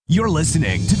You're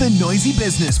listening to the Noisy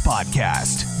Business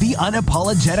Podcast, the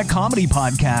unapologetic comedy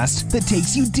podcast that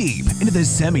takes you deep into the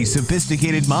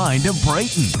semi-sophisticated mind of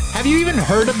Brayton. Have you even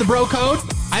heard of the bro code?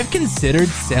 I've considered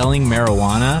selling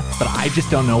marijuana, but I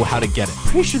just don't know how to get it.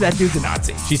 Pretty sure that dude's a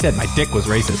Nazi. She said my dick was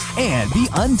racist. And the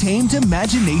untamed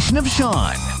imagination of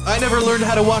Sean. I never learned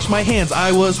how to wash my hands.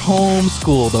 I was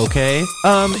homeschooled, okay?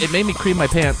 It made me cream my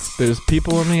pants. There's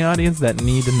people in the audience that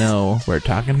need to know we're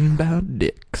talking about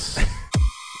dicks.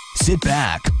 Sit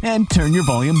back and turn your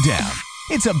volume down.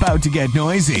 It's about to get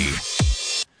noisy.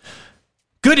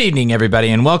 Good evening, everybody,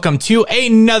 and welcome to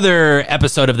another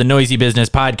episode of the Noisy Business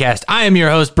Podcast. I am your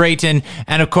host, Brayton,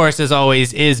 and of course, as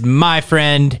always, is my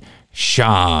friend,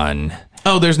 Sean.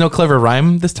 Oh, there's no clever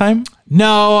rhyme this time?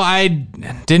 No, I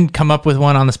didn't come up with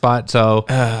one on the spot, so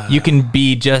you can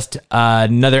be just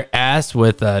another ass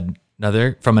with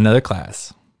another from another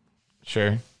class.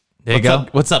 Sure. There you go.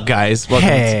 What's up, guys?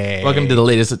 Hey. Welcome to the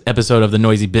latest episode of the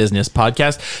Noisy Business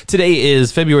Podcast. Today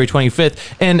is February 25th,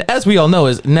 and as we all know,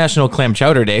 is National Clam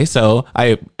Chowder Day, so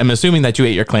I am assuming that you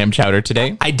ate your clam chowder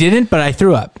today. I didn't, but I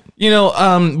threw up. You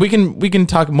know, we can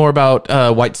talk more about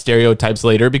white stereotypes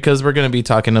later, because we're going to be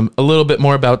talking a little bit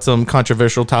more about some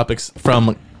controversial topics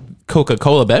from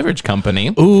Coca-Cola Beverage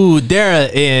Company. Ooh,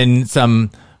 they're in some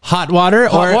hot water,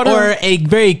 or a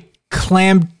very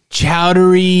clam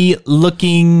chowdery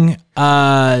looking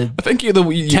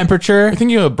temperature. I think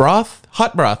you have broth,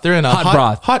 hot broth. They're in a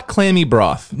hot clammy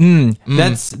broth.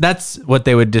 That's what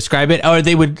they would describe it, or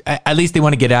they would at least they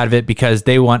want to get out of it because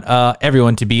they want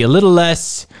everyone to be a little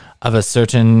less of a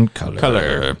certain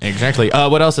color. Exactly.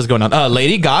 What else is going on?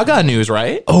 Lady Gaga news,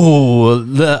 right? Oh,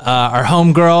 our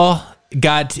homegirl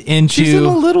got into. She's in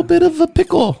a little bit of a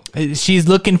pickle. She's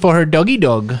looking for her doggy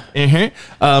dog.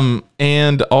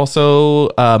 And also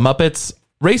Muppets,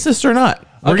 racist or not.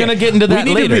 We're going to get into that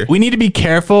later. We need to be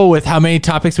careful with how many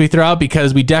topics we throw out,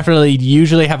 because we definitely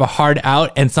usually have a hard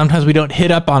out, and sometimes we don't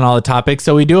hit up on all the topics.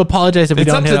 So we do apologize if we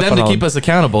don't hit up on all. It's up to them to keep us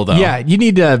accountable, though. Yeah, you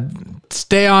need to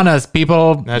stay on us,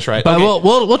 people. That's right. But okay.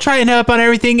 we'll try and hit up on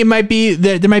everything. It might be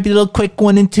there might be little quick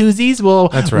one and twosies. We'll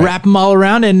wrap them all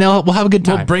around, and we'll have a good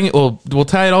time. We'll bring it. We'll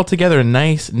tie it all together in a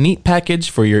nice, neat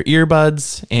package for your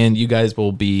earbuds, and you guys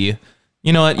will be.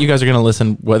 You know what? You guys are going to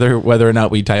listen whether or not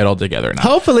we tie it all together or not.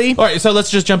 Hopefully. All right, so let's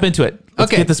just jump into it.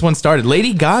 Let's get this one started.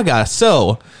 Lady Gaga.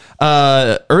 So,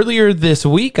 earlier this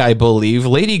week, I believe,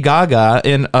 Lady Gaga,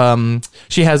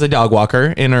 she has a dog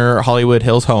walker in her Hollywood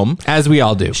Hills home. As we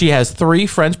all do. She has 3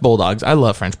 French bulldogs. I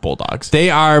love French bulldogs. They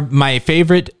are my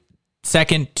favorite,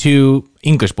 second to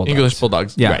English bulldogs. English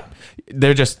bulldogs. Yeah. Right.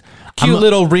 They're just cute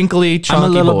little wrinkly,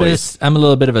 chunky boys. I'm a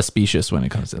little bit of a specious when it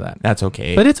comes to that. That's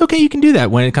okay. But it's okay. You can do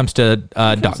that when it comes to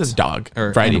dogs. It's dog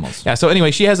or Friday. Animals. Yeah. So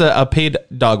anyway, she has a paid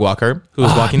dog walker who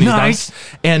is walking these dogs,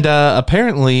 and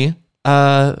apparently, 2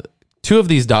 of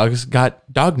these dogs got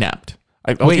dog napped.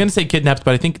 I was going to say kidnapped,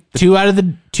 but I think 2 out of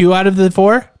the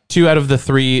 4. 2 out of the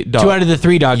 3 dogs. 2 out of the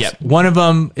 3 dogs. Yep. One of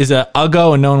them is a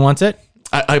Uggo and no one wants it.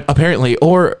 Apparently,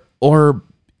 or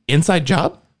inside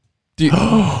job. The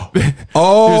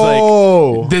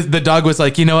dog was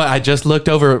like, you know what? I just looked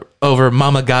over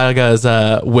Mama Gaga's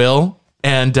will,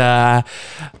 and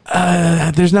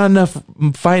there's not enough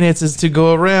finances to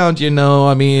go around. You know,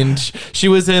 I mean, she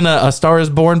was in A Star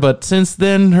Is Born, but since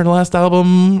then, her last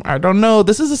album, I don't know.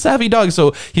 This is a savvy dog,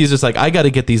 so he's just like, I got to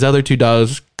get these other 2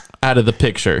 dogs out of the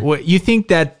picture. What you think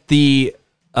that this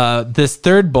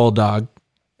 3rd bulldog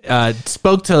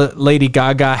spoke to Lady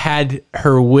Gaga, had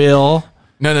her will?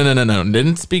 No.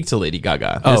 Didn't speak to Lady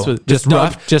Gaga. This was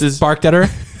just barked at her.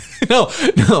 No.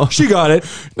 She got it.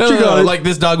 No. Like,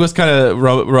 this dog was kind of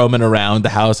roaming around the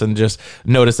house and just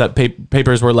noticed that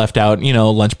papers were left out, you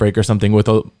know, lunch break or something with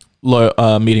a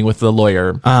meeting with the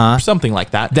lawyer, or something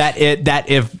like that. That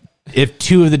if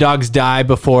 2 of the dogs die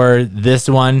before this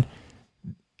one,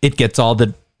 it gets all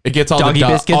the doggy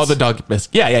biscuits? All the doggy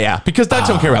biscuits. Yeah. Because dogs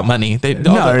don't care about money.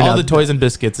 All the toys and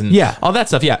biscuits and all that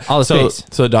stuff. Yeah. All the space.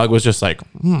 So the dog was just like,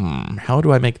 how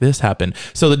do I make this happen?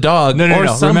 So the dog. No.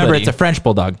 Remember, it's a French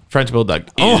bulldog. French bulldog.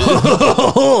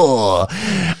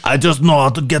 I just know how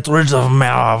to get rid of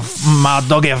my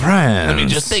doggy friends. Let me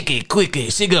just take a quick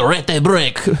cigarette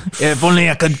break. If only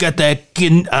I could get a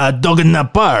dog in the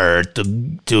bar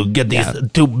to get these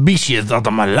 2 bitches out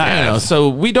of my life. I don't know. So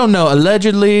we don't know.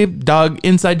 Allegedly, dog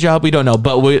inside job, we don't know.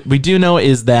 But what we do know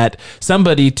is that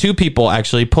 2 people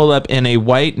actually pull up in a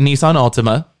white Nissan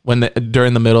Altima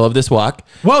during the middle of this walk.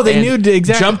 Whoa, they knew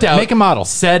exactly. Jumped out, make a model.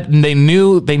 Said they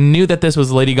knew that this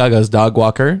was Lady Gaga's dog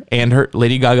walker and her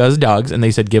Lady Gaga's dogs, and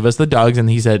they said, give us the dogs, and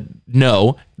he said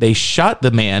no. They shot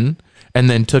the man and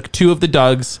then took 2 of the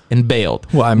dogs and bailed.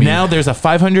 Well, I mean- now there's a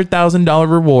 $500,000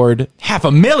 reward,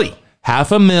 $500,000.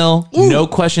 $500,000, no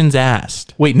questions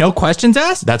asked. Wait, no questions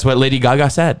asked? That's what Lady Gaga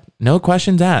said. No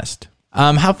questions asked.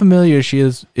 How familiar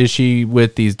is she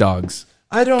with these dogs?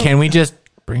 I don't. Can we just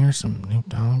bring her some new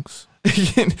dogs?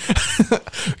 I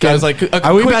was like,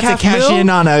 Are we about to cash in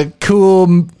on a cool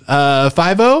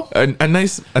 5-0? a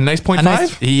nice 0.5? A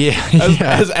nice,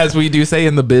 yeah. As we do say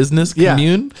in the business Yeah.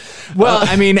 commune. Well,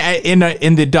 I mean,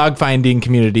 in the dog finding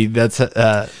community, that's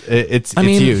it's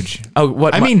huge. Oh,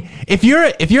 what? I mean, if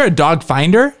you're a dog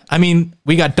finder, I mean,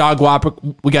 we got dog whoppers,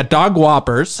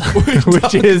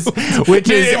 which is a let's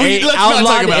not talk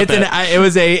outlawed. about It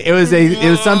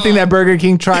was something that Burger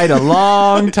King tried a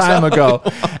long time ago,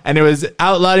 and it was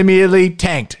outlawed immediately,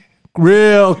 tanked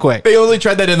real quick. They only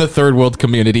tried that in the third world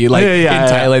community. Like in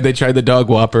Thailand, they tried the dog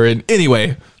whopper. And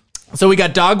anyway, So we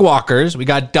got dog walkers, we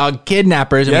got dog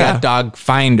kidnappers, and we got dog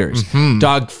finders.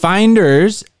 Dog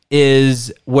finders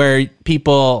is where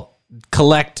people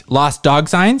collect lost dog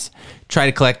signs, try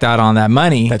to collect out on that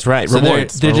money. That's right. So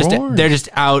Rewards. they're Rewards. just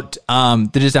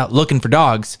out looking for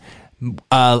dogs.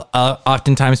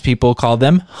 Oftentimes people call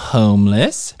them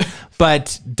homeless,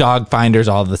 but dog finders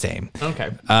all the same.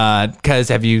 Okay. Because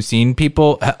have you seen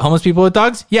homeless people with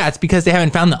dogs? Yeah, it's because they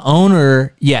haven't found the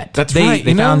owner yet. That's they, right.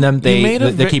 They found them.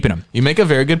 They're keeping them. You make a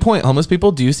very good point. Homeless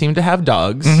people do seem to have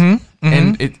dogs,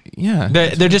 and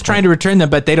They're just trying to return them,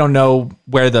 but they don't know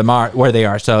where they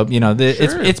are. So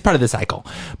it's part of the cycle.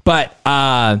 But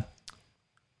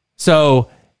so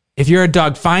if you're a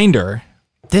dog finder,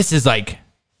 this is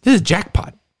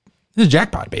jackpot. This is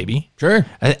jackpot, baby. Sure.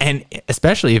 And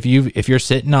especially if you're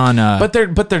sitting on But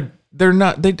they're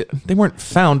not. They weren't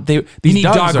found. These you need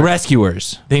dogs dog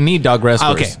rescuers. They need dog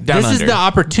rescuers. Okay, Down this is under. the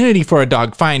opportunity for a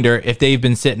dog finder if they've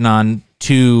been sitting on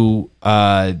 2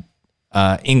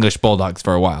 English bulldogs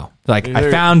for a while. Like I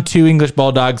found 2 English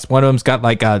bulldogs. One of them's got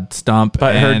like a stump,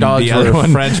 But her and dogs the other were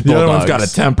one, French The other one's got a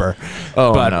bulldogs. temper.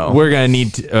 Oh, but no. we're gonna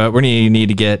need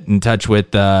to get in touch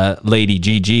with Lady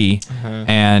Gigi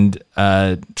and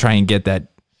try and get that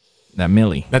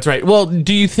Millie. That's right. Well,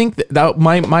 do you think that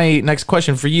my next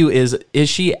question for you is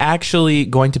she actually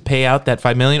going to pay out that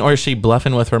 $5 million, or is she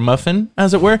bluffing with her muffin,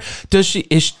 as it were?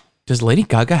 Does Lady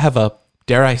Gaga have a,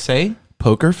 dare I say,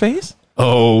 poker face?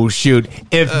 Oh shoot!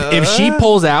 If she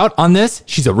pulls out on this,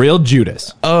 she's a real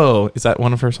Judas. Oh, is that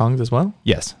one of her songs as well?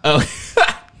 Yes. Oh,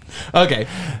 okay.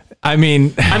 I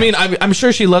mean, I'm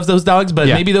sure she loves those dogs, but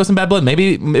Yeah. maybe there was some bad blood.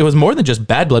 Maybe it was more than just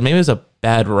bad blood. Maybe it was a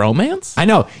bad romance. I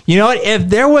know. You know what? If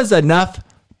there was enough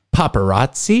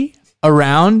paparazzi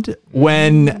around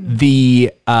when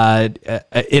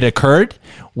it occurred,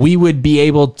 we would be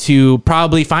able to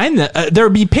probably find there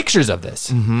would be pictures of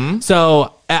this.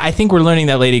 So I think we're learning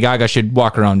that Lady Gaga should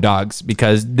walk her own dogs,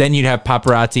 because then you'd have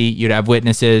paparazzi, you'd have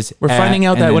witnesses. We're finding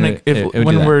out that and when then it would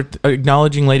do that. we're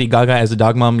acknowledging Lady Gaga as a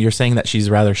dog mom, you're saying that she's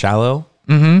rather shallow.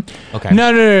 Okay.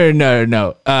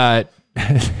 No.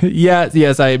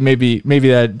 Yes. I maybe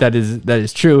that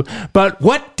is true. But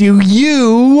what do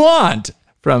you want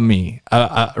from me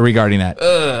regarding that?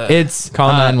 It's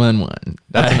Call 911.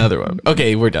 That's another one.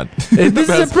 Okay, we're done. this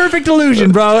is a perfect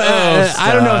illusion, bro.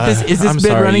 I don't know if this I'm been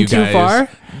sorry, running you too guys. far.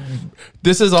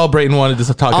 This is all Brayton wanted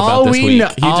to talk about this week. He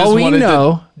just wanted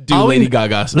to do Lady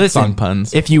Gaga song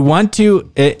puns. If you want to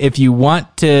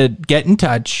get in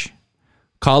touch,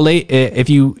 call if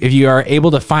you are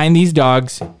able to find these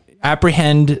dogs,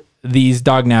 apprehend these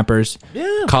dog nappers.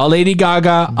 Yeah. Call Lady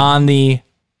Gaga on the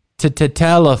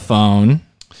telephone.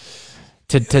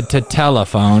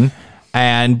 Telephone,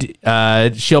 and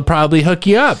she'll probably hook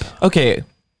you up. Okay,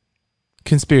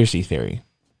 conspiracy theory.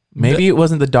 Maybe it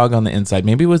wasn't the dog on the inside.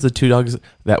 Maybe it was the 2 dogs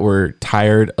that were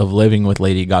tired of living with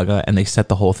Lady Gaga, and they set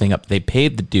the whole thing up. They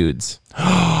paid the dudes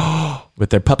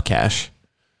with their pup cash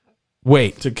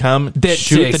Wait, to come to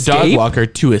shoot the dog escape? walker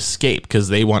to escape because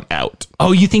they want out.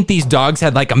 oh, you think these dogs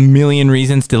had like a million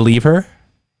reasons to leave her?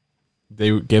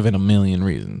 They were given a million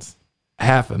reasons.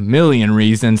 500,000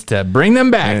 reasons to bring them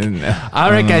back. And,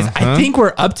 All right, guys. I think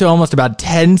we're up to almost about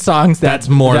 10 songs That's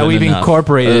more that than we've enough.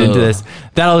 incorporated into Ugh. this.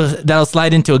 That'll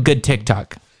slide into a good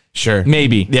TikTok. Sure.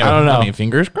 Maybe. Yeah, I don't know. I mean,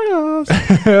 fingers crossed.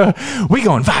 We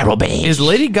going viral, babe. Is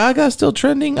Lady Gaga still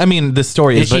trending? I mean, the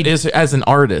story is, Is she- but is as an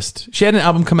artist. She had an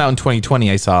album come out in 2020,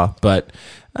 I saw, but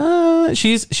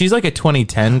she's like a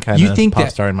 2010 kind You of think pop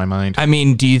that- star in my mind. I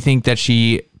mean, do you think that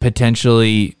she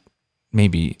potentially,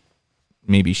 maybe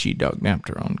she dog napped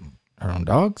her own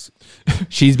dogs?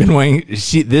 She's been weighing.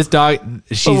 She's well,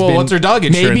 been. what's her dog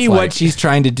insurance Maybe like? what she's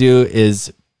trying to do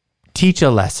is teach a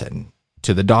lesson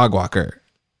to the dog walker.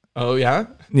 Oh yeah.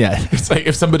 Yeah. It's like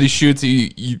if somebody shoots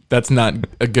you, that's not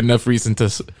a good enough reason to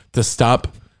stop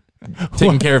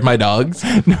taking care of my dogs.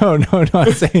 No,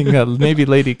 I'm saying maybe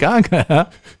Lady Gaga.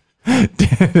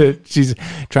 She's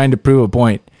trying to prove a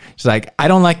point. She's like, I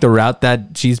don't like the route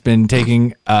that she's been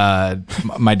taking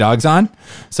my dogs on.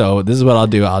 So this is what I'll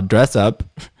do. I'll dress up.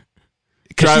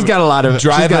 Because she's got a lot of...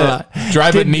 Drive a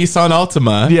Nissan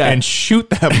Altima and shoot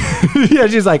them. Yeah,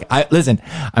 she's like, listen,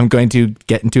 I'm going to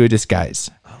get into a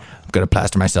disguise. I'm going to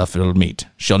plaster myself. It'll meet.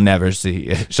 She'll never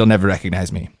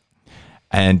recognize me.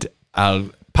 And I'll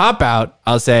pop out.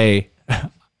 I'll say,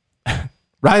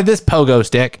 ride this pogo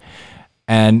stick.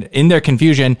 And in their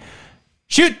confusion,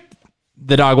 shoot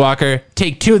the dog walker.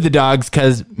 Take 2 of the dogs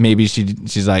because maybe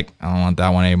she's like, I don't want that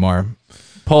one anymore.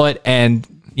 Pull it, and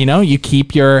you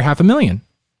keep your $500,000.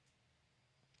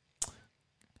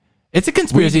 It's a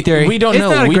conspiracy theory. We don't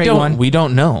know. We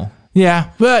don't know.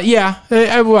 Yeah, but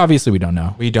obviously we don't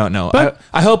know. We don't know. But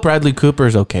I hope Bradley Cooper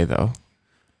is okay though.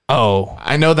 Oh,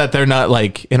 I know that they're not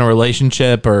like in a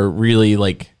relationship or really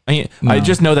like. I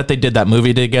just know that they did that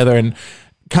movie together and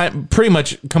pretty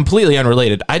much completely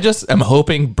unrelated. I just am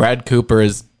hoping Brad Cooper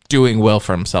is doing well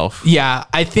for himself. Yeah,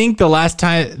 I think the last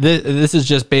time this is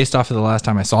just based off of the last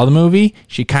time I saw the movie,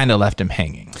 she kind of left him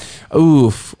hanging.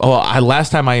 Oof. Oh,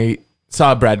 last time I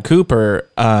saw Brad Cooper,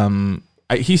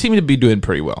 he seemed to be doing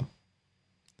pretty well.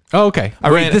 Oh, okay.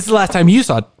 This is the last time you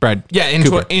saw Brad. Yeah, in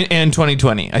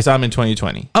 2020. I saw him in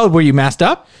 2020. Oh, were you masked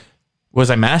up? Was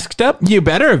I masked up? You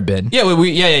better have been. Yeah,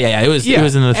 It was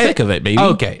in the thick of it, baby.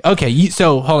 Okay.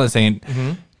 So hold on a second.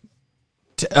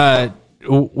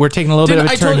 We're taking a little bit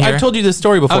of a turn here. I told you this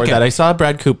story before that I saw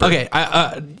Brad Cooper. Okay.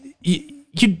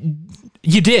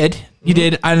 You did,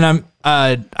 and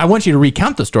I want you to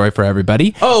recount the story for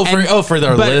everybody. For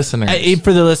the listeners.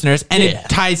 For the listeners, and it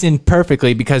ties in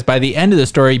perfectly because by the end of the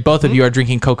story, both of you are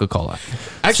drinking Coca-Cola.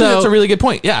 Actually, that's a really good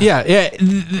point. Yeah.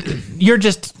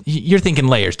 You're thinking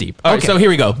layers deep. All right, so here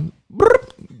we go.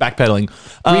 Backpedaling.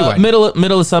 Rewind.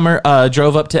 Middle of summer,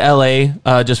 drove up to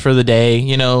LA just for the day.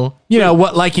 You know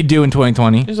what, like you do in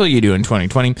 2020. Here's what you do in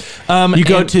 2020. You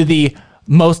go to the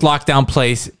most locked down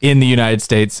place in the United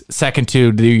States, second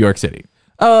to New York City.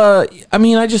 I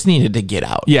just needed to get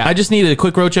out. Yeah. I just needed a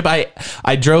quick road trip.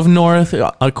 I drove north,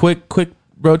 a quick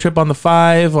road trip on the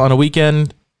 5 on a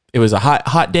weekend. It was a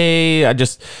hot day. It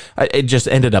just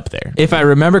ended up there. If I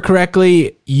remember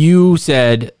correctly, you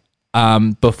said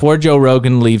before Joe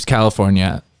Rogan leaves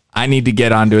California, I need to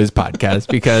get onto his podcast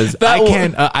because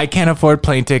I can't afford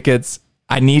plane tickets.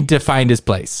 I need to find his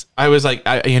place. I was like,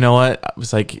 you know what? I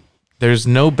was like, there's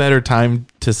no better time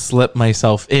to slip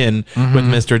myself in with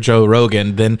Mr. Joe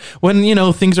Rogan than when,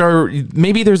 things are,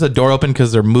 maybe there's a door open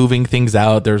because they're moving things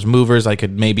out. There's movers. I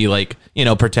could maybe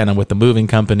pretend I'm with the moving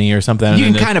company or something. You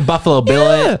can kind of Buffalo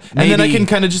Bill it. And then I can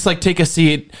kind of just take a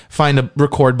seat, find a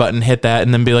record button, hit that,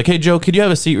 and then be like, hey, Joe, could you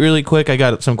have a seat really quick? I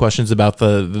got some questions about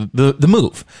the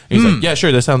move. And he's like, yeah,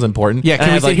 sure. That sounds important. Yeah.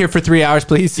 Can we sit here for 3 hours,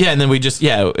 please? Yeah. And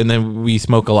then we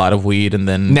smoke a lot of weed and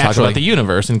then talk about the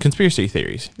universe and conspiracy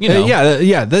theories.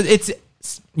 It's,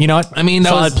 you know what? I mean,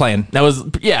 solid plan. That was,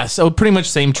 so pretty much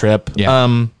same trip.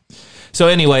 Yeah. So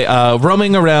anyway,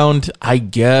 roaming around, I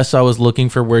guess I was looking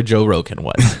for where Joe Rogan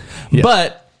was.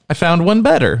 But I found one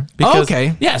better. Because,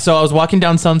 okay. Yeah, so I was walking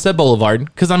down Sunset Boulevard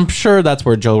because I'm sure that's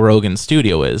where Joe Rogan's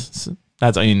studio is.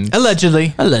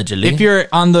 Allegedly. Allegedly. If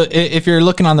you're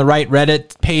looking on the right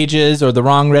Reddit pages or the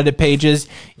wrong Reddit pages,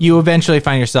 you eventually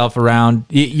find yourself around.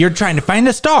 You're trying to find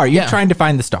a star. You're trying to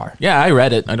find the star. Yeah, I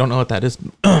read it. I don't know what that is.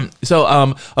 So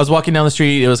I was walking down the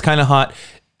street. It was kind of hot,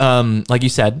 like you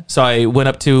said. So I went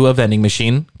up to a vending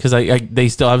machine because they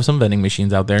still have some vending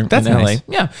machines out there. That's in LA. nice.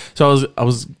 Yeah. So I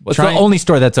was It's the only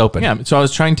store that's open. Yeah. So I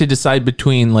was trying to decide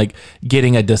between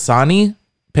getting a Dasani,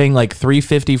 paying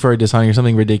 $3.50 for a Dasani or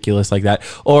something ridiculous like that,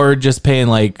 or just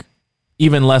paying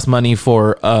even less money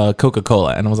for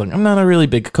Coca-Cola. And I was like, I'm not a really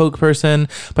big Coke person,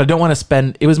 but I don't want to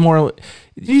spend. It was more.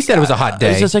 You said it was a hot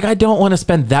day. It's just I don't want to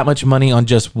spend that much money on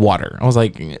just water. I was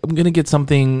like, I'm gonna get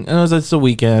something. And it's a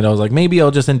weekend. I was like, maybe I'll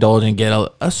just indulge and get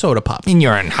a soda pop. And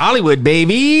you're in Hollywood,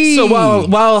 baby. So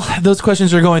while those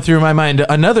questions are going through my mind,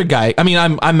 another guy. I mean,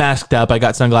 I'm masked up. I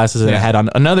got sunglasses and a hat on.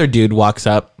 Another dude walks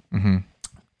up.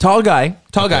 Tall guy,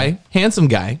 handsome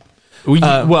guy.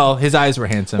 His eyes were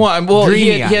handsome. Well,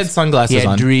 he had sunglasses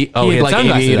on. He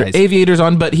had aviators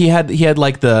on, but he had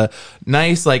the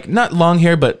nice, not long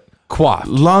hair, but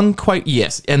coif.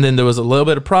 Yes. And then there was a little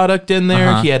bit of product in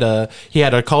there. He had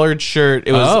a collared shirt.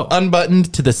 It was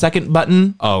unbuttoned to the second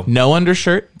button. Oh, no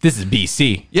undershirt. This is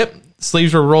BC. Yep.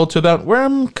 sleeves were rolled to about where I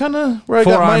got mine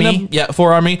Forearmy. up. Yeah,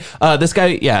 forearmy. This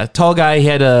guy, tall guy. He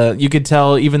had you could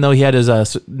tell even though he had his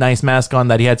nice mask on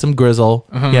that he had some grizzle.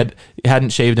 He hadn't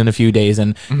shaved in a few days,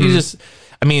 and he's just,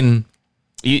 I mean,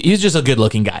 he's just a good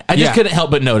looking guy. I just couldn't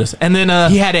help but notice. And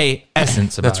then He had a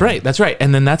essence about him. That's right.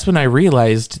 And then that's when I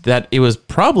realized that it was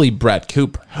probably Brad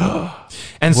Cooper.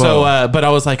 And so, but I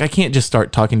was like, I can't just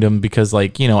start talking to him because,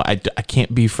 like, you know, I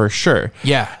can't be for sure.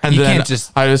 Yeah, and you then can't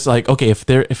just- I was like, okay,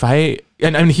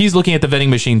 and he's looking at the vending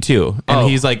machine too, and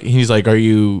he's like, are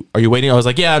you waiting? I was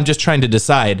like, yeah, I'm just trying to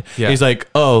decide. Yeah. He's like,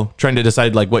 oh, trying to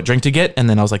decide like what drink to get, and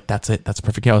then I was like, that's it, that's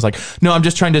perfect. I was like, no, I'm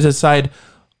just trying to decide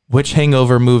which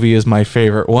Hangover movie is my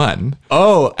favorite one.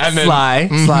 Oh, And then-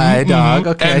 Sly Dog.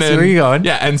 Okay, And I see then- where you're going.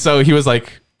 Yeah, and so he was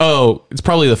like, oh, it's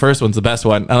probably the first one's the best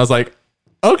one, and I was like,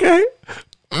 okay.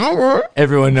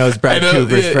 Everyone knows Brad I know,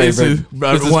 Cooper's yeah, favorite. this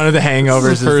is- One of the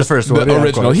Hangovers is the first one. the Yeah, of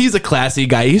original. course. He's a classy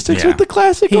guy. He sticks Yeah. with the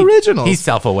classic originals. He's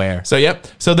self-aware. So yep.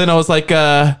 So then I was like,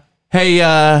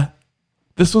 hey,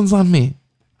 this one's on me.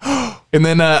 And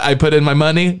then I put in my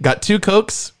money, got 2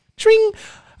 Cokes. Tring.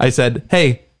 I said,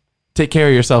 hey, take care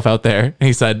of yourself out there. And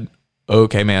he said,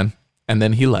 okay, man. And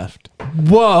then he left.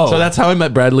 Whoa. So that's how I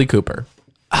met Bradley Cooper.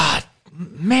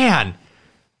 man.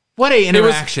 What a It was-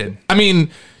 interaction. I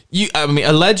mean,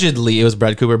 allegedly it was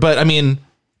Brad Cooper, but I mean,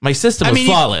 my system was mean,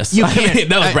 flawless. you I can't- mean,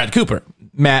 that was Brad Cooper.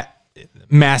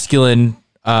 Masculine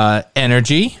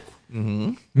energy,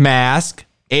 mask,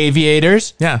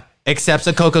 aviators. Yeah. Accepts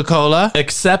a Coca-Cola.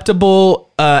 Acceptable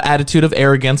attitude of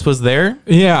arrogance was there.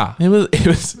 Yeah.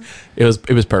 It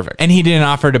was perfect. And he didn't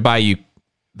offer to buy you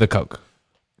the Coke.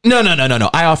 No.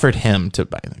 I offered him to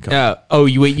buy the Coke.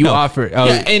 You offered. Oh,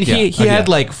 yeah, and he had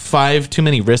like 5 too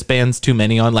many wristbands, too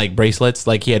many on like bracelets.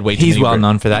 Like he had way too He's many. well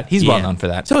known for that. He's well known for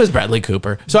that. So is Bradley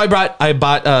Cooper. So I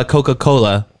bought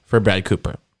Coca-Cola for Brad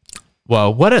Cooper.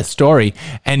 Well, what a story.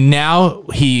 And now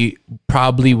he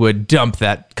probably would dump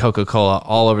that Coca-Cola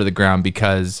all over the ground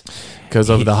because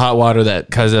of the hot water that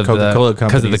Coca-Cola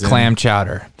because of the clam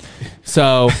chowder.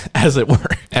 So as it were.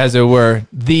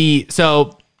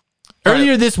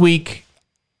 Earlier this week,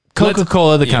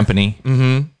 Coca-Cola, the company,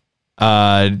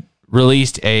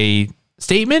 released a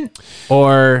statement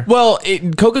or Well,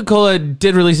 Coca-Cola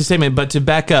did release a statement, but to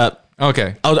back up,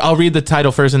 okay. I'll read the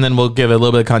title first, and then we'll give a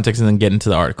little bit of context, and then get into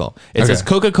the article. It says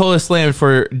Coca-Cola slammed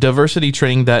for diversity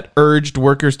training that urged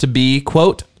workers to be,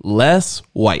 quote, less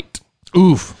white.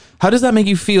 Oof. How does that make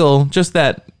you feel? Just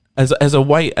that as a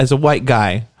white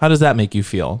guy, how does that make you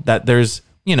feel? That there's,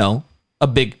 you know, a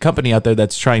big company out there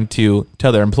that's trying to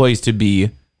tell their employees to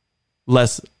be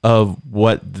less of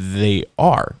what they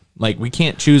are. Like, we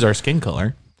can't choose our skin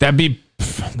color. That'd be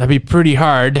pretty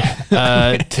hard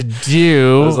to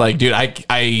do. I was like, dude,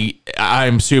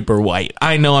 I'm super white.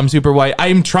 I know I'm super white.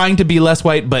 I'm trying to be less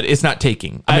white, but it's not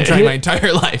taking. I've been trying my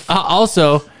entire life.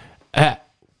 Also,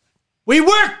 we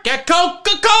work at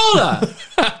Coca-Cola.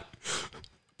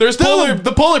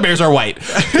 The polar bears are white.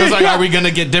 I was like, are we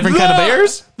gonna get different kind of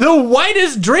bears? The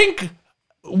whitest drink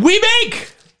we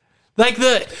make. Like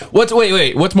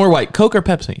What's more white, Coke or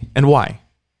Pepsi, and why?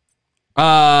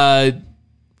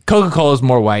 Coca-Cola is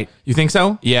more white. You think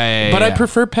so? Yeah. But I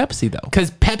prefer Pepsi though.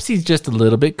 because Pepsi's just a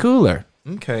little bit cooler.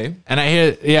 Okay. And I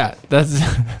hear, that's.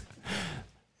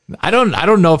 I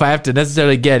don't know if I have to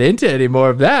necessarily get into any more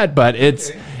of that, but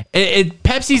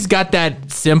Pepsi's got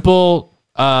that simple,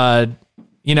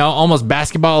 almost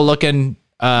basketball looking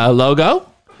logo.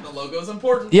 The logo's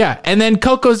important. Yeah, and then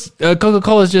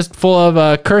Coca-Cola is just full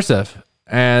of cursive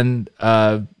and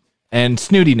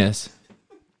snootiness.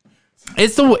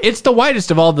 It's the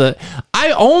whitest of all the.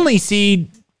 I only see.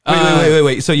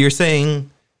 Wait. So you're saying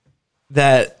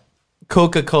that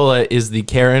Coca-Cola is the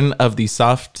Karen of the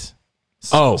soft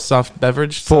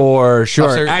beverage? For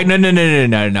sure. Soft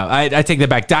No. I take that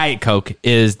back. Diet Coke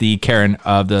is the Karen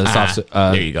of the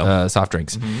there you go. soft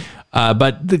drinks.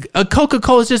 But the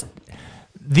Coca-Cola is just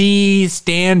the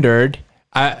standard,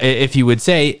 if you would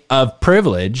say, of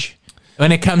privilege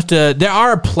when it comes to. There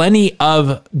are plenty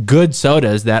of good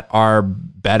sodas that are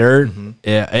better,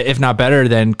 if not better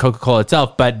than Coca-Cola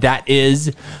itself. But that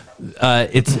is.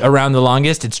 It's around the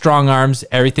longest. It's strong arms,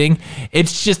 everything.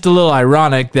 It's just a little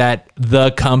ironic that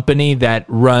the company that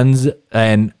runs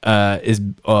and is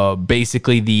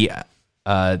basically the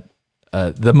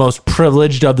most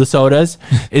privileged of the sodas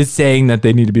is saying that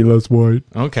they need to be less white.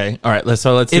 Okay. All right. Let's see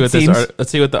what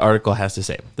the article has to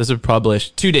say. This was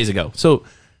published 2 days ago. So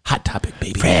hot topic,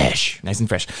 baby. Fresh. Nice and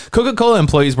fresh. Coca-Cola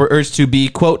employees were urged to be,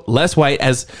 quote, less white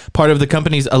as part of the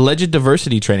company's alleged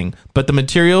diversity training, but the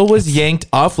material was yanked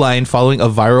offline following a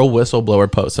viral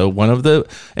whistleblower post. So one of the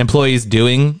employees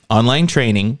doing online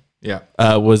training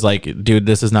was like, dude,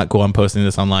 this is not cool. I'm posting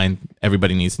this online.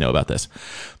 Everybody needs to know about this.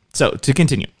 So to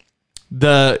continue,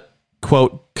 the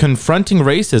quote, confronting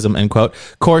racism, end quote,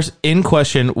 course in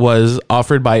question was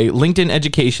offered by LinkedIn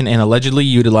Education and allegedly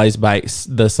utilized by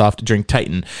the soft drink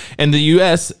titan. In the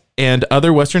U.S. and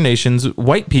other Western nations,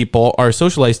 white people are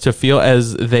socialized to feel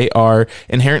as they are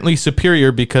inherently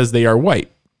superior because they are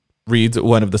white, reads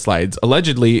one of the slides,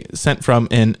 allegedly sent from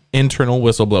an internal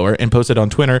whistleblower and posted on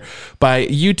Twitter by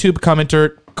YouTube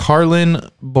commenter Carlin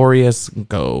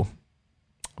Borriesgo.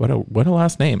 What a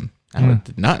last name. That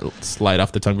did not slide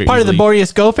off the tongue very Part easily. of the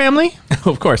Borriesgo family?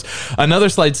 Of course. Another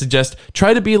slide suggests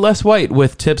try to be less white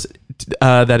with tips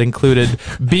that included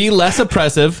be less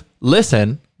oppressive,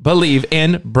 listen, believe,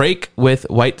 and break with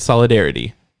white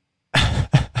solidarity.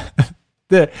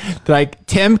 Like,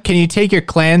 Tim, can you take your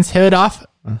Klan's hood off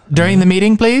during the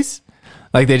meeting, please?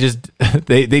 Like they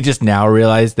just now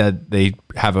realize that they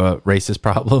have a racist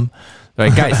problem.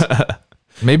 They're like, guys,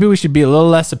 maybe we should be a little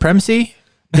less supremacy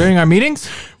during our meetings.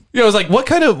 Yeah, I was like, what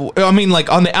kind of, I mean,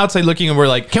 like on the outside looking and we're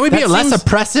like, can we be less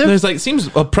oppressive? There's like, seems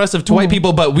oppressive to white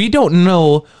people, but we don't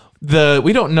know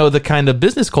the kind of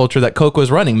business culture that Coke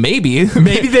was running. Maybe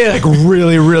they like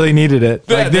really needed it.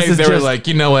 Like they were like,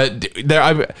 you know what,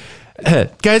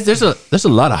 guys, there's a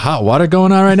lot of hot water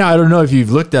going on right now. I don't know if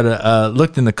you've looked in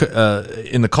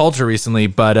the culture recently,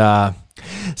 but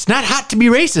it's not hot to be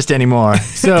racist anymore.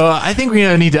 So I think we're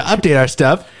gonna need to update our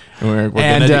stuff.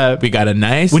 We got a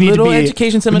nice little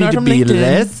education seminar from LinkedIn. We need to be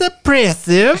less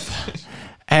oppressive,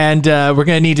 and we're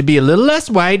gonna need to be a little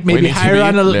less white. Maybe hire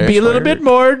on be a little bit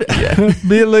more,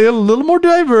 be a little more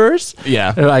diverse.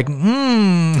 Yeah, they're like,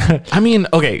 I mean,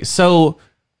 okay, so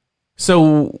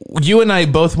you and I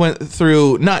both went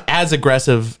through not as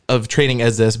aggressive of training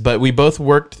as this, but we both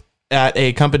worked at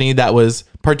a company that was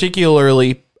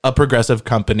particularly a progressive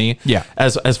company. Yeah.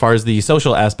 As far as the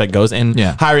social aspect goes, and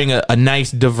hiring a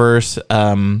nice, diverse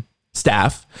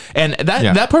staff, and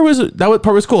that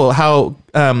part was cool. How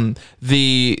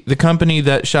the company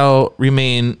that shall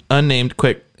remain unnamed.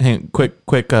 Quick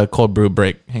cold brew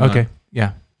break. Hang on.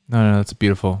 Yeah. No, that's a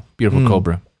beautiful cold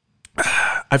brew.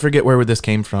 I forget where this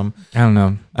came from. I don't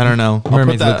know.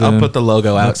 I'll put the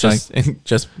logo out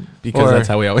just because that's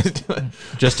how we always do it.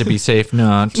 Just to be safe,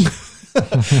 not.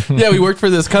 Yeah, we worked for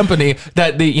this company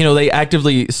that they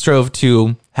actively strove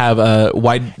to have a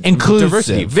wide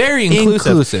diversity, very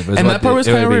inclusive, and that part was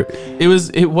kind of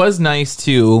it was nice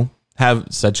to have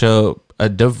such a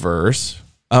diverse.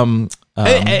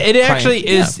 It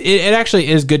actually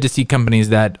is good to see companies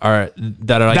that are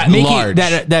like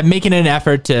making an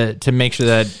effort to make sure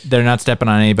that they're not stepping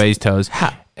on anybody's toes.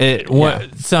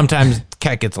 Sometimes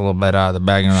cat gets a little bit out of the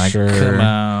bag and like, come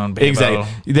on, baby. Exactly.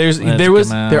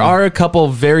 There are a couple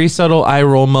very subtle eye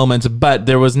roll moments, but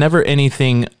there was never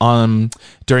anything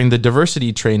during the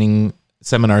diversity training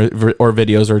seminar or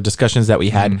videos or discussions that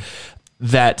we had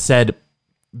that said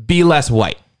be less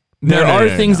white. There are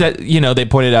things that, they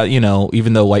pointed out,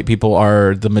 even though white people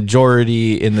are the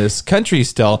majority in this country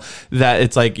still, that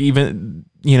it's like even,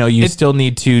 you still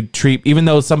need to treat, even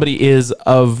though somebody is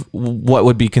of what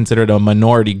would be considered a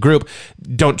minority group,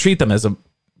 don't treat them as a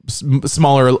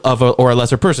smaller or a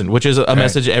lesser person, which is a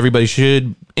message everybody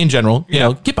should, in general,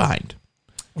 get behind.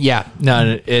 Yeah,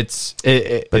 no, it's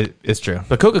true.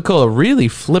 But Coca-Cola really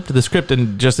flipped the script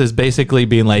and just is basically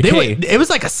being like, it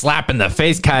was like a slap in the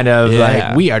face, kind of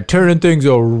like, we are turning things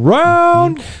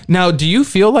around. Now, do you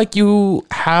feel like you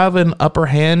have an upper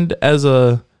hand as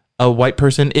a white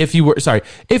person? If you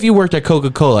worked at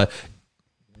Coca-Cola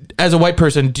as a white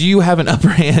person, do you have an upper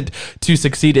hand to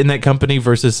succeed in that company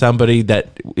versus somebody that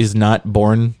is not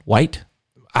born white?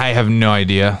 I have no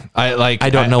idea. I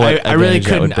don't know what I really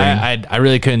couldn't. I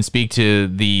really couldn't speak to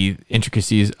the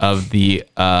intricacies of the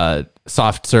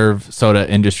soft serve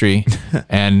soda industry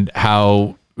and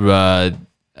how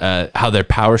their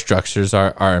power structures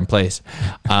are in place.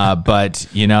 But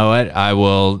you know what? I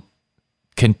will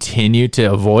continue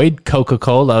to avoid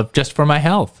Coca-Cola just for my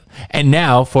health. And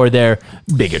now for their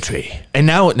bigotry. And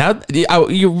now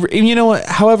you know what?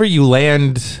 However you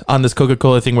land on this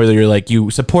Coca-Cola thing, whether you're like you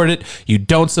support it, you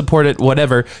don't support it,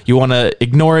 whatever, you want to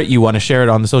ignore it, you want to share it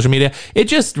on the social media, it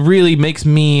just really makes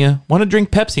me want to drink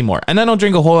Pepsi more. And I don't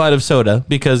drink a whole lot of soda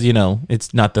because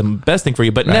it's not the best thing for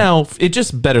you. But now it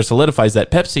just better solidifies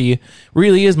that Pepsi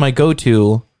really is my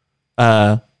go-to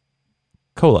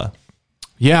cola.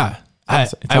 Yeah,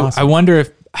 It's awesome. I wonder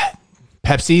if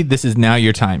Pepsi, this is now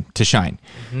your time to shine.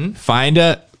 Mm-hmm. Find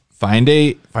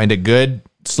a good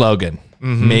slogan.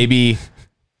 Mm-hmm.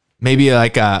 Maybe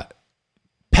like a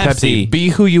Pepsi. Be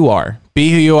who you are.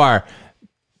 Be who you are.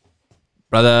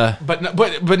 brother.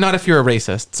 But not if you're a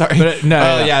racist. Sorry.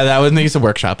 No. Yeah, that was needs some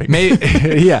workshopping.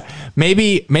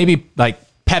 Maybe like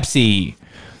Pepsi.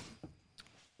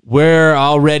 We're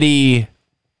already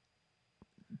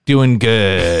doing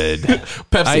good.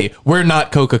 Pepsi. We're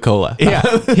not Coca-Cola. Yeah.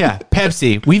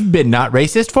 Pepsi. We've been not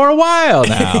racist for a while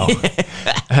now.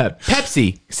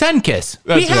 Pepsi. Sunkist.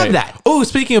 We have that. Oh,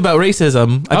 speaking about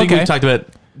racism, I think Okay. we've talked about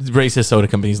racist soda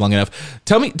companies long enough.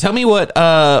 Tell me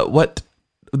what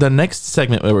the next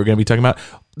segment that we're going to be talking about.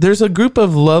 There's a group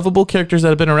of lovable characters that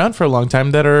have been around for a long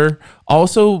time that are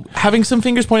also having some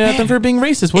fingers pointed at them for being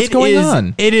racist. What's going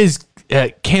on? It is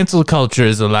cancel culture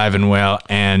is alive and well,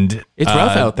 and It's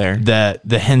rough out there.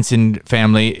 The Henson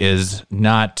family is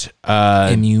not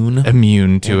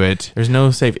Immune. to it. There's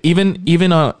no safe, even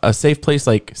a safe place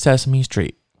like Sesame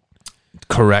Street.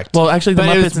 Correct. Well, actually, the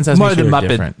But it Muppets was and Sesame more Street the are Muppet.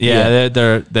 different. Yeah, they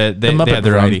Muppet have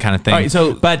their variety. own kind of thing. All right,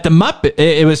 so- but the Muppet,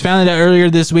 it was found out earlier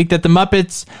this week that the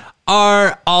Muppets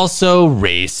are also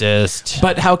racist.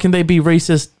 But how can they be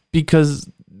racist because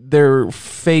they're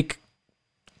fake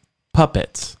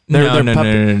puppets? They're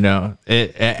puppet- No.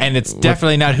 And it's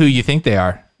definitely not who you think they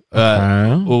are.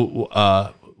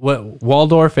 What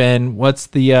Waldorf and what's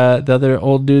the other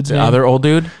old dude's The name? other old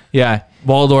dude, Yeah,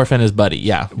 Waldorf and his buddy.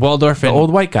 Yeah, Waldorf the and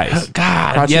old white guys.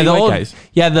 God, Crotchety yeah, the white old guys.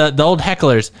 yeah the old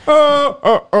hecklers.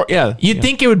 Yeah, You'd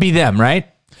think it would be them, right?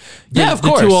 yeah, of the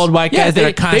course. two old white guys that are they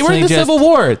were constantly in the just- Civil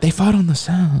War. They fought on the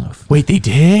South. Wait, they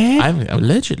did?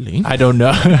 Allegedly. I don't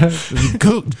know.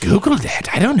 Google that.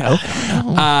 I don't know.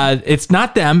 It's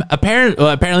not them.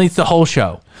 Apparently, it's the whole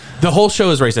show. The whole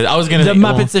show is racist. I was gonna The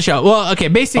Muppets, the show. Well, okay.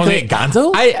 Basically, Okay,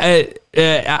 Gonzo?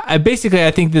 I basically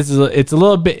I think this is it's a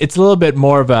little bit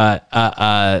more of a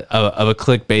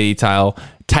clickbaity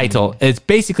title. It's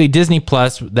basically Disney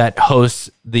Plus that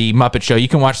hosts the Muppet Show. You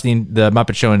can watch the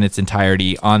Muppet Show in its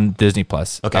entirety on Disney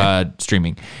Plus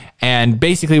streaming. And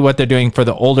basically what they're doing for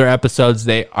the older episodes,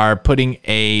 they are putting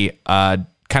a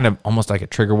kind of almost like a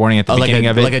trigger warning at the beginning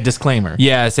of it. like a disclaimer.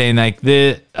 Yeah, saying like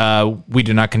we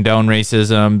do not condone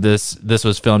racism. This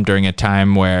was filmed during a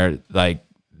time where like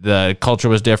the culture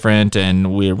was different,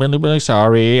 and we're really, really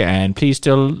sorry. And please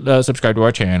still subscribe to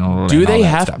our channel. Do and all they that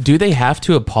have stuff. do they have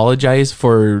to apologize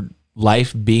for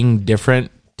life being different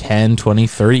 10, 20,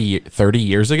 30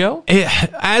 years ago?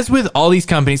 As with all these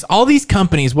companies,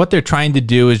 what they're trying to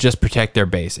do is just protect their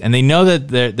base. And they know that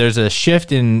there's a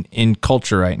shift in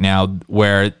culture right now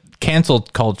where cancel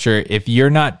culture, if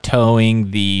you're not towing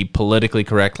the politically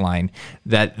correct line,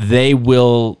 that they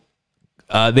will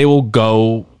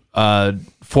go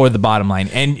for the bottom line.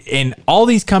 And all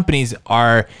these companies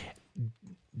are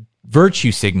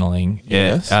virtue signaling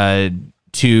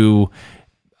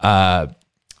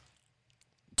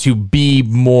to be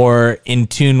more in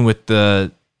tune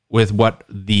with what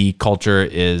the culture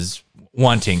is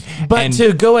wanting. But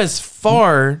to go as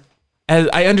far as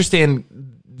I understand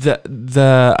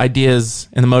the ideas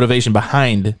and the motivation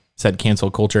behind said cancel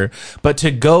culture, but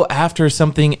to go after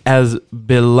something as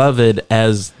beloved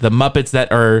as the Muppets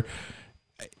that are,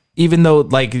 even though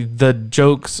like the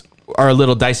jokes are a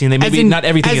little dicey and they maybe not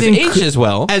everything is aged as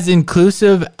well. As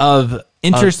inclusive of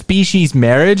interspecies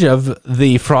marriage of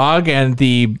the frog and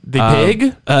the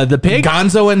pig? The pig?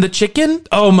 Gonzo and the chicken?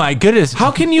 Oh my goodness. How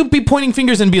can you be pointing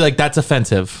fingers and be like, that's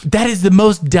offensive? That is the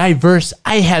most diverse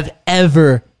I have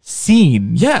ever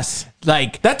seen. Yes.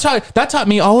 Like That taught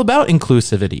me all about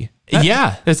inclusivity.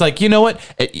 Yeah. It's like, you know what?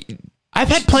 I've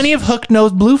had plenty of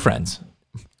hook-nosed blue friends.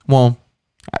 Well,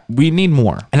 we need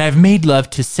more. And I've made love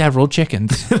to several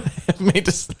chickens.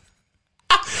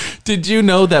 Did you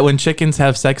know that when chickens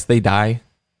have sex, they die?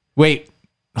 Wait,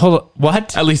 hold on.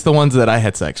 What? At least the ones that I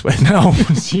had sex with. No.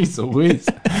 Jeez Louise.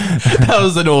 That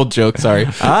was an old joke. Sorry.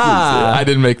 I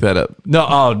didn't make that up. No.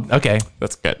 Oh, okay.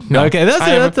 That's good. Okay,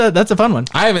 that's a fun one.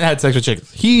 I haven't had sex with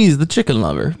chickens. He's the chicken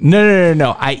lover.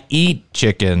 No. I eat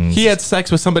chickens. He had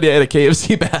sex with somebody at a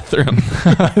KFC bathroom.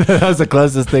 That was the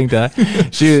closest thing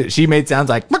to. She made sounds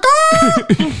like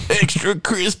Extra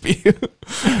crispy.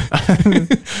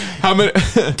 How many?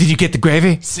 Did you get the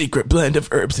gravy? Secret blend of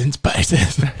herbs and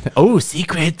spices. Oh,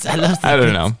 secrets! I love. Secrets. I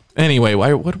don't know. Anyway,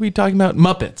 what are we talking about?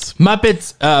 Muppets.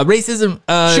 Racism.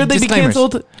 Should they be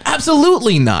canceled?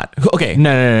 Absolutely not. Okay.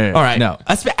 No. All right. No.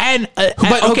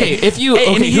 But okay, if you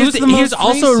here's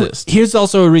here's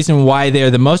also a reason why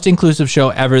they're the most inclusive show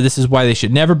ever. This is why they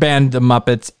should never ban the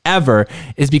Muppets ever.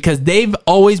 Is because they've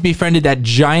always befriended that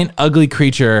giant ugly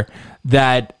creature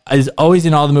that is always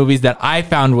in all the movies that I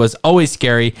found was always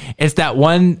scary. It's that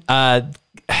one.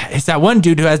 It's that one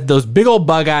dude who has those big old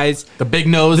bug eyes, the big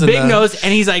nose,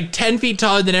 and he's like 10 feet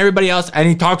taller than everybody else, and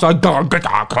he talks like,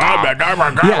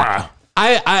 yeah.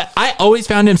 I always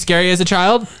found him scary as a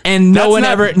child, and no one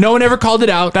ever called it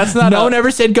out. No one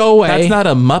ever said go away. That's not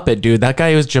a Muppet, dude. That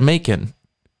guy was Jamaican.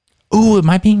 Ooh, am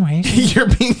I being racist? You're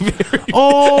being very.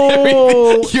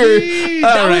 Oh,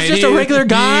 That was just a regular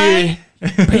guy.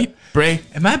 Bray,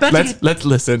 Am I about to let's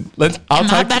listen. Am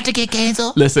I about to get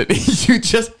canceled? Listen, you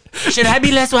just. Should I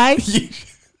be less white?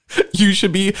 You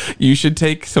should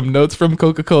take some notes from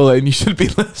Coca-Cola, and you should be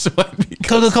less white.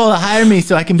 Coca-Cola, hire me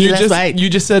so I can be less white. You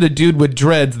just said a dude with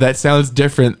dreads that sounds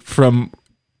different from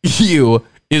you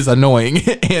is annoying,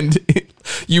 and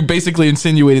you basically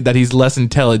insinuated that he's less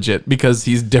intelligent because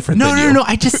he's different than you. No.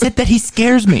 I just said that he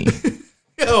scares me.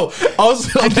 Yo,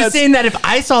 also, I'm just saying that if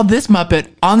I saw this Muppet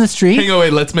on the street. Hang on,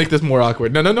 wait. Let's make this more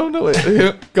awkward. No.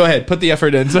 Wait. Go ahead. Put the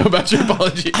effort in. So about your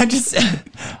apology. I'm just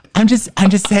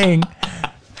saying.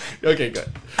 Okay, good.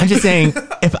 I'm just saying,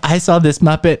 if I saw this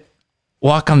Muppet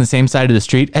walk on the same side of the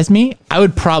street as me, I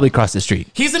would probably cross the street.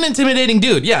 He's an intimidating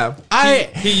dude. Yeah,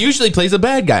 he usually plays a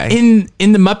bad guy. In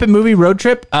the Muppet movie Road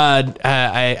Trip,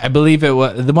 I believe it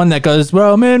was the one that goes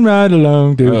roaming right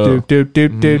along. It's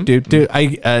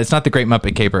not the Great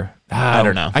Muppet Caper. I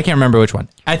don't know. I can't remember which one.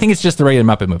 I think it's just the regular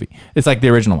Muppet movie. It's like the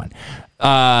original one.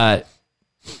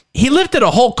 He lifted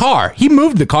a whole car. He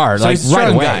moved the car So like he's a right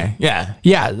strong away. guy. Yeah,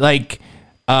 Yeah, like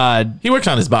he works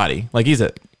on his body. Like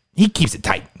he keeps it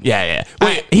tight. Yeah.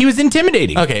 Wait. He was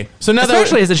intimidating. Okay, so now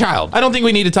Especially as a child. I don't think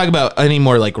we need to talk about any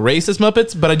more like racist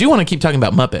Muppets, but I do want to keep talking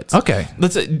about Muppets. Okay.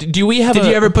 Let's. Do we have? Did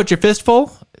you ever put your fist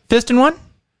in one?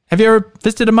 Have you ever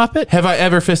fisted a Muppet? Have I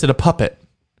ever fisted a puppet?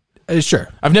 Sure.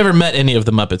 I've never met any of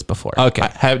the Muppets before.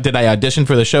 Okay. Did I audition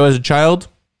for the show as a child?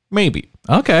 Maybe.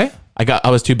 Okay.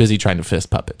 I was too busy trying to fist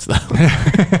puppets though.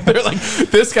 They're like,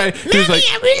 this guy. He was like,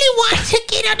 I really want to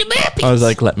get on the Muppets. I was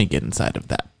like, let me get inside of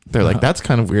that. They're like, that's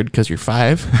kind of weird because you're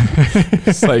 5.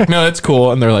 It's like, no, it's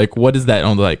cool. And they're like, what is that? And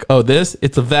I'm like, oh,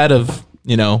 it's a vat of,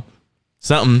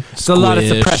 something. It's a lot of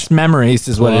suppressed memories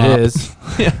is what it is.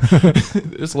 Yeah.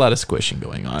 There's a lot of squishing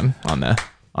going on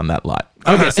that lot.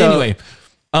 Okay, so anyway,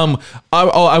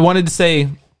 I wanted to say,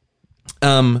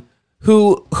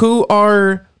 who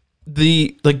are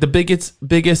the biggest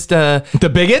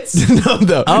the bigots?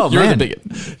 no, Oh, you're man. the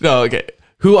bigot. No, okay.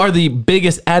 Who are the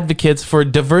biggest advocates for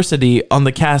diversity on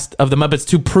the cast of the Muppets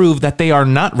to prove that they are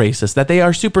not racist, that they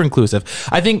are super inclusive?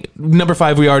 I think number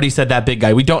 5, we already said that big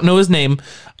guy. We don't know his name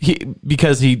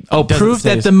because he proof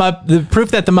that the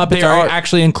Muppets are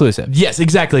actually inclusive. Yes,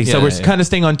 exactly. So we're kind of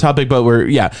staying on topic, but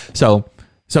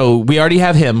So we already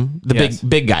have him, the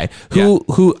big guy,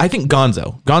 who I think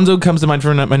Gonzo. Gonzo comes to mind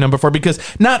for my number 4 because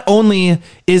not only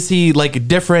is he like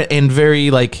different and very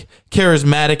like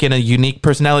charismatic and a unique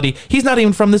personality, he's not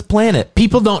even from this planet.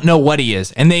 People don't know what he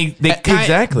is, and they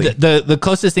exactly the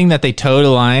closest thing that they toe the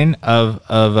line of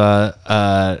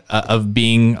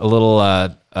being a little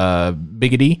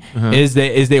biggity is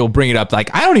they will bring it up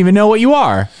like, I don't even know what you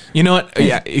are. You know what?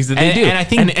 Yeah, they do. And I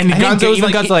think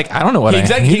Gonzo's like, I don't know what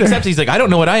exactly. He accepts. He's like, I don't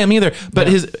know what I am either. But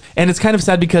it's kind of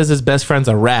sad because his best friend's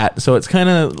a rat, so it's kind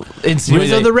of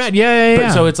Rizzo the rat.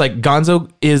 Yeah. So it's like Gonzo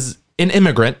is an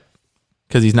immigrant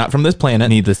because he's not from this planet.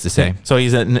 Needless to say. So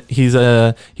he's an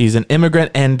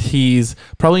immigrant, and he's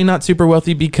probably not super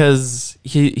wealthy because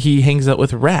he hangs out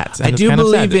with rats. I do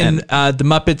believe in the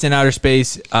Muppets in Outer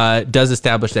Space does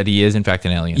establish that he is in fact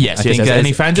an alien. Yes, I think and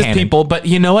he finds his people. But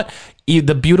you know what?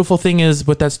 The beautiful thing is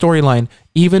with that storyline,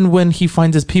 even when he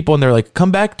finds his people and they're like,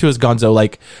 come back to us, Gonzo,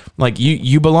 like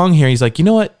you belong here. He's like, you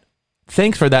know what?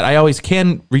 Thanks for that. I always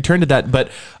can return to that, but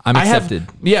I'm accepted.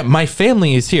 My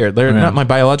family is here. They're not my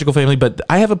biological family, but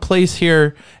I have a place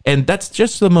here, and that's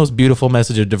just the most beautiful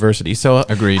message of diversity. So,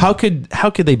 agreed. How could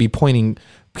they be pointing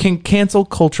cancel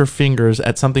culture fingers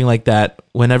at something like that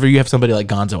whenever you have somebody like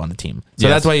Gonzo on the team? So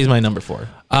that's why he's my number 4.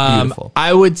 Beautiful.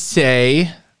 I would say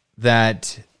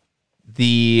that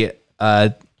the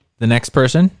next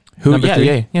person, number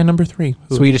 3, number 3,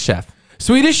 Swedish Chef.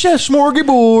 Swedish Chef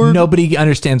Smorgasbord. Nobody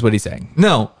understands what he's saying.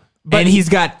 No. And he's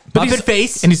got puppet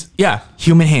face and he's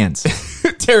human hands.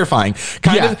 Terrifying.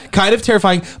 Kind of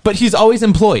terrifying, but he's always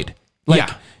employed.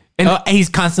 And he's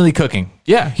constantly cooking.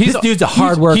 Yeah, this dude's a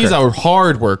hard worker. He's a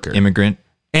hard worker. Immigrant.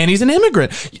 And he's an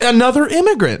immigrant. Another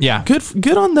immigrant. Yeah.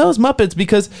 Good on those Muppets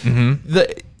because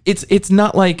it's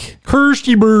not like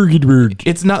Kirsty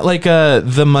it's not like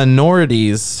the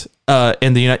minorities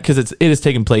in the United, because it is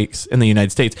taking place in the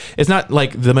United States. It's not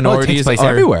like the minorities it takes place are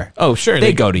everywhere. Oh, sure,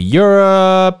 they go to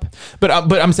Europe. But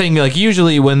I'm saying like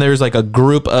usually when there's like a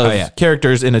group of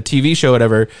characters in a TV show,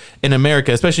 whatever, in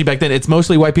America, especially back then, it's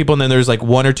mostly white people, and then there's like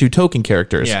 1 or 2 token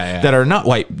characters that are not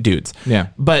white dudes. Yeah.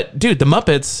 But dude, the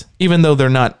Muppets, even though they're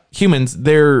not humans,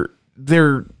 they're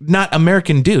they're not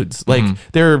American dudes. Like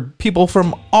they're people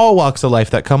from all walks of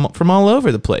life that come from all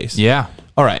over the place. Yeah.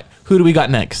 All right. Who do we got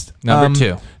next? Number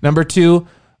two. Number two,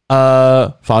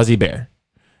 Fozzie Bear.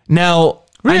 Now,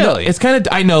 Really? it's kind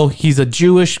of, I know he's a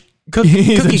Jewish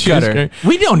Cookie cutter.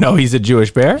 We don't know he's a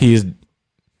Jewish bear. He's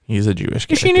a Jewish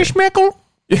character. Schmeckle?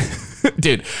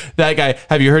 Dude, that guy,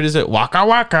 have you heard his Waka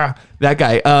Waka? That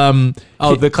guy,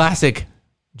 The classic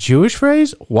Jewish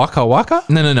phrase? Waka waka?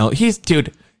 no. He's,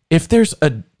 dude, if there's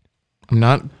a, I'm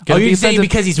not gonna be You're saying offensive.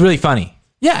 because he's really funny.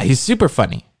 Yeah, he's super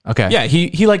funny. Okay. Yeah,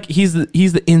 he's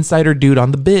the insider dude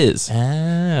on the biz.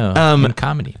 Oh. In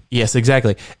comedy. Yes,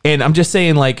 exactly. And I'm just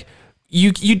saying, like,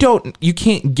 you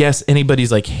can't guess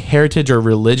anybody's like heritage or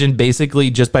religion basically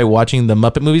just by watching the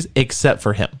Muppet movies, except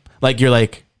for him. Like, you're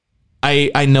like,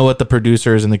 I know what the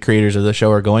producers and the creators of the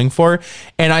show are going for,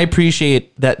 and I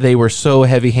appreciate that they were so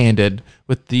heavy-handed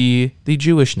with the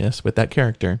Jewishness with that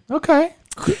character. Okay.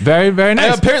 Very, very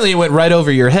nice. Apparently, it went right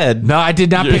over your head. No, I did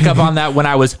not pick up on that when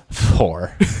I was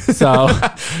 4. So,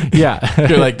 yeah.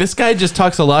 You're like, this guy just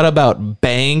talks a lot about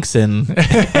banks and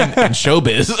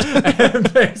showbiz.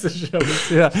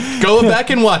 Yeah. Go back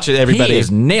and watch it, everybody. He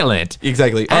is nailing it.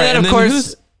 Exactly. And then, of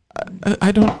course,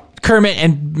 I don't. Kermit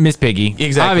and Miss Piggy.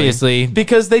 Exactly. Obviously.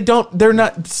 Because they're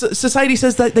not, society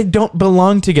says that they don't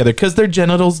belong together because their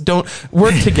genitals don't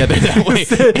work together that way.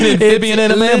 An amphibian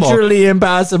and a mammal. Literally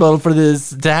impossible for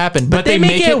this to happen. But they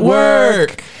make it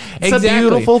work. It's a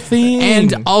beautiful thing.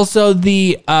 And also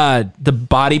the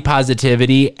body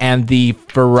positivity and the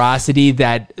ferocity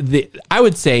that I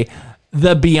would say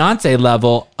the Beyonce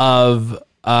level of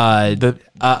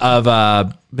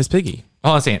Miss Piggy.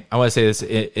 Hold on a second. I want to say this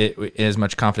in as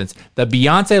much confidence. The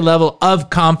Beyonce level of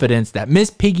confidence that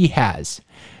Miss Piggy has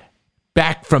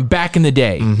back in the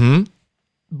day,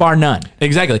 bar none.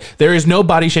 Exactly. There is no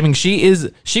body shaming. She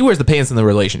wears the pants in the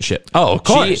relationship. Oh, of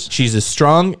course. She's a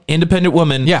strong, independent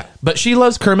woman. Yeah. But she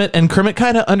loves Kermit, and Kermit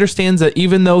kind of understands that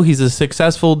even though he's a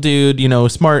successful dude,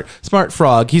 smart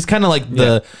frog, he's kind of like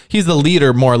he's the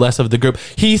leader more or less of the group.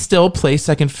 He still plays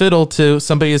second fiddle to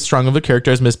somebody as strong of a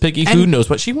character as Miss Piggy, who knows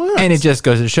what she wants. And it just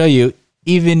goes to show you,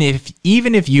 even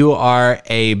if you are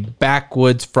a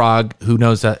backwoods frog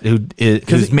whose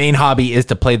main hobby is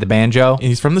to play the banjo,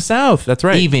 He's from the South. That's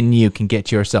right. even you can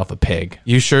get yourself a pig.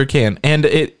 You sure can. And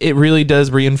it really does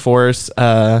reinforce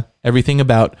everything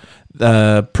about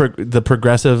the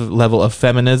progressive level of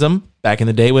feminism back in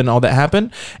the day when all that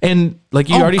happened. And like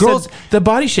you already said, the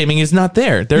body shaming is not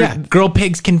there. Girl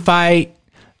pigs can fight.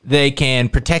 They can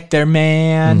protect their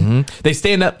man. They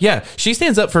stand up. Yeah, she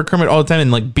stands up for Kermit all the time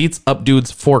and like beats up dudes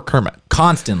for Kermit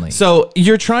Constantly. So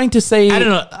you're trying to say, I don't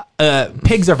know,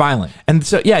 pigs are violent. and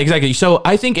so yeah, exactly. So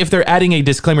I think if they're adding a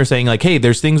disclaimer saying like, hey,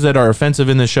 there's things that are offensive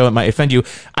in the show, it might offend you.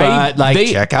 But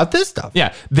check out this stuff.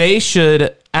 Yeah, they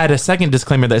should add a second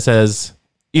disclaimer that says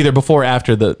either before or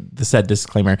after the said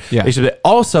disclaimer. Yeah. They should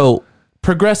also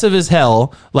progressive as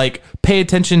hell. Like, pay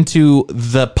attention to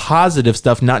the positive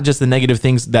stuff, not just the negative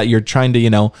things that you're trying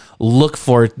to, look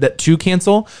for that to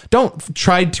cancel. Don't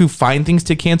try to find things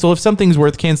to cancel. If something's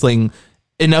worth canceling,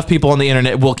 enough people on the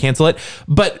internet will cancel it.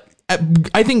 But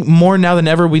I think more now than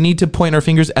ever, we need to point our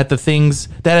fingers at the things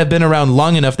that have been around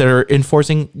long enough that are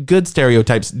enforcing good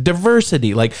stereotypes,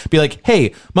 diversity. Like, be like, hey,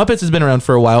 Muppets has been around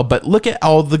for a while, but look at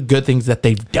all the good things that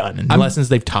they've done and the lessons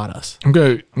they've taught us. I'm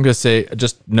gonna say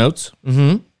just notes.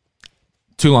 Too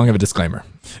long of a disclaimer.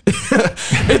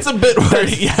 It's a bit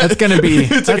wordy. Yeah. That's gonna be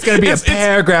a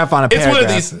paragraph on a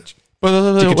paragraph. It's one of these.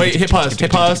 Wait, hit pause. I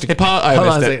Hold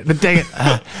on a missed it. second. Dang it.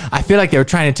 I feel like they were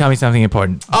trying to tell me something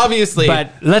important. Obviously,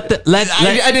 But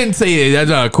I didn't say it.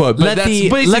 That's not a quote. But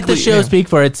let the show speak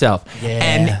for itself. Yeah.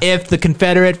 And if the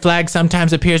Confederate flag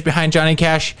sometimes appears behind Johnny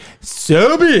Cash,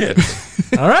 so be it.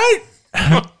 All right.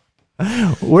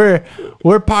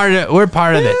 We're part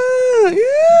of it.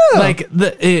 Yeah. Like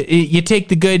you take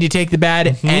the good, you take the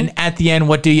bad, and at the end,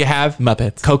 what do you have?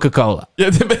 Muppets. Coca-Cola.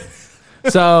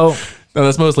 So No,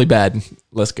 that's mostly bad.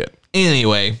 Less good.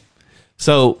 Anyway,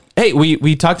 so hey,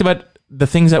 we talked about the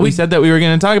things that we said that we were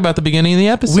going to talk about at the beginning of the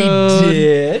episode. we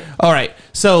did. All right.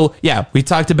 So yeah, we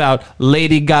talked about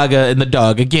Lady Gaga and the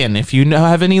dog. Again, if you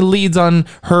have any leads on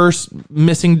her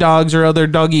missing dogs or other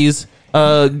doggies,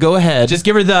 go ahead. Just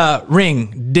give her the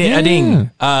ring, a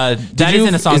ding. That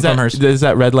isn't a song from hers. Is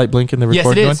that red light blink in the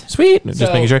recording? Yes, it is. Sweet.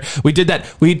 Just making sure. We did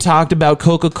that. We talked about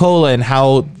Coca-Cola and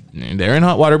how they're in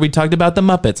hot water. We talked about the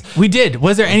Muppets. We did.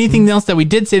 Was there anything else that we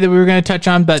did say that we were going to touch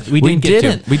on, but we didn't get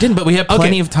to? We didn't, but we have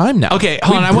plenty of time now. Okay,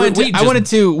 hold on. We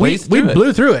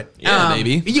blew through it. Yeah,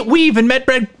 baby. We even met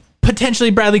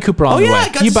potentially Bradley Cooper on the way. I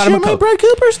got to share my Brad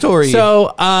Cooper story.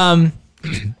 So, I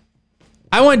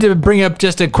wanted to bring up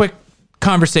just a quick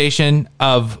conversation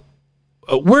of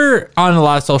we're on a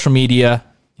lot of social media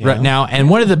right now, and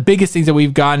one of the biggest things that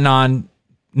we've gotten on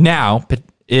now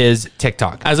is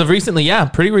TikTok. As of recently,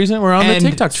 pretty recent, we're on the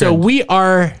TikTok trend. So we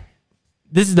are.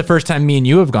 This is the first time me and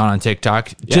you have gone on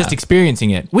TikTok, just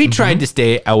experiencing it. We tried to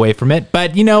stay away from it,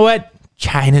 but you know what?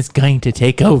 China's going to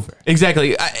take over.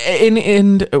 Exactly.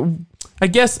 And I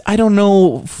guess, I don't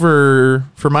know, for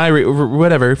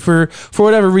whatever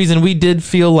reason, we did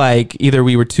feel like either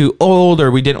we were too old or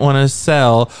we didn't want to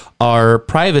sell our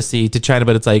privacy to China,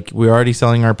 but it's like we're already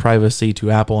selling our privacy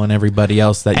to Apple and everybody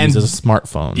else that uses a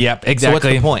smartphone. Yep, exactly. So what's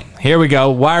the point? Here we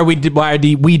go. Why are we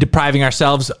depriving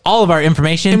ourselves? All of our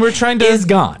information And we're trying to is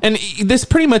gone. And this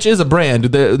pretty much is a brand.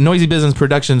 The Noisy Business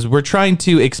Productions, we're trying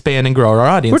to expand and grow our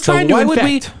audience. We're trying to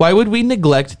why would we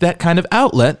neglect that kind of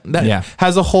outlet that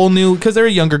has a whole new, because they're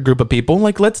a younger group of people,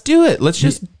 like, let's do it. Let's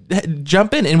just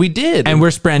jump in. And we did. And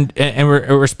we're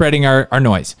spreading our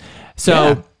noise.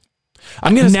 So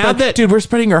I'm gonna dude, we're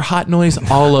spreading our hot noise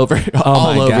all over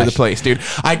the place, dude.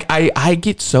 I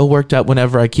get so worked up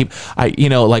whenever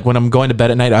like when I'm going to bed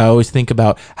at night, I always think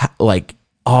about like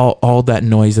all that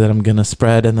noise that I'm gonna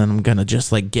spread, and then I'm gonna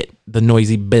just like get the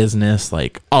Noisy Business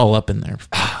like all up in there,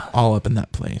 all up in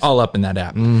that place, all up in that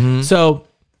app. So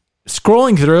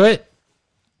scrolling through it,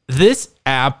 this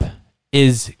app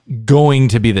is going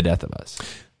to be the death of us.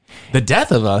 The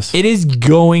death of us. It is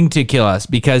going to kill us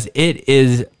because it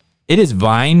is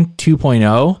Vine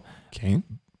 2.0. Okay.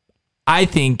 I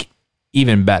think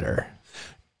even better.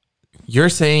 You're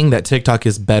saying that TikTok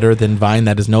is better than Vine,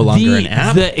 that is no longer an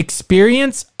app? The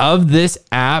experience of this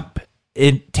app,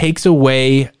 it takes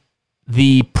away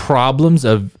the problems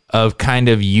of kind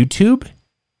of YouTube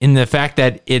in the fact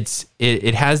that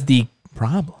it has the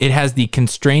problem. It has the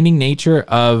constraining nature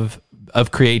of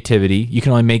creativity. You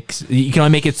can only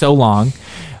make it so long.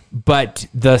 But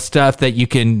the stuff that you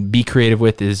can be creative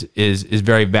with is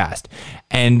very vast,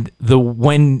 and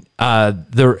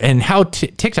how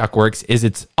TikTok works is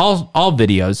it's all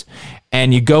videos,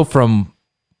 and you go from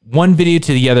one video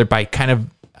to the other by kind of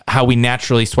how we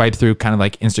naturally swipe through, kind of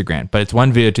like Instagram. But it's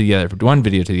one video to the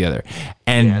other,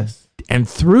 and and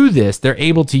through this they're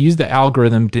able to use the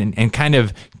algorithm and kind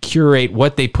of curate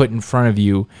what they put in front of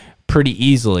you pretty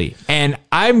easily. And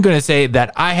I'm going to say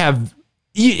that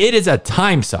it is a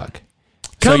time suck.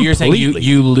 So you're saying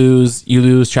you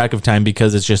lose track of time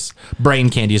because it's just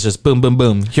brain candy. It's just boom, boom,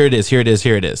 boom. Here it is.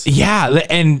 Yeah,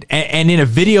 and in a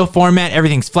video format,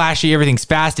 everything's flashy, everything's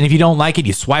fast, and if you don't like it,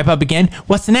 you swipe up again.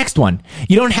 What's the next one?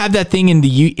 You don't have that thing in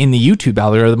the YouTube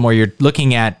algorithm where you're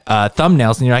looking at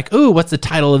thumbnails and you're like, ooh, what's the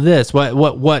title of this? What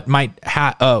might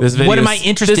what am I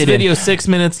interested in? This video is 6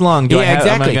 minutes long. Exactly.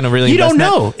 Am I gonna really you don't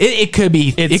know. It could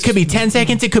be 10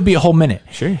 seconds. It could be a whole minute.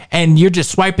 Sure. And you're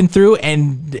just swiping through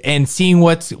and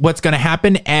seeing what's going to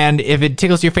happen, and if it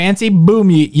tickles your fancy, boom,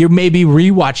 you maybe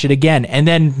rewatch it again, and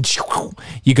then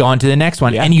you go on to the next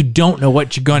one, and you don't know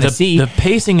what you're going to see. The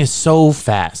pacing is so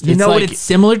fast. You know what it's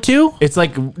similar to? It's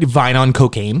like Vine on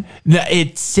cocaine.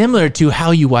 It's similar to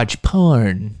how you watch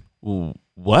porn.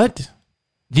 What?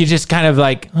 You just kind of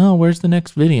like, oh, where's the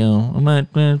next video? I'm not,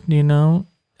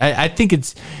 I think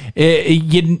it's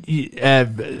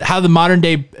how the modern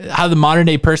day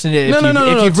person.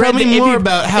 No. Tell me more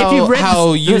about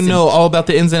how you know all about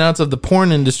the ins and outs of the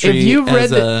porn industry. If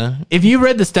you've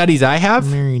read the studies I have,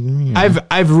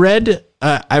 I've read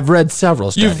several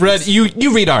studies.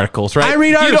 You read articles, right? I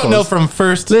read articles. You don't know from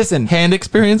hand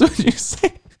experience what you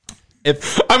say.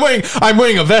 If I'm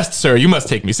wearing a vest, sir, you must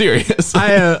take me serious.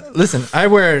 I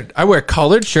wear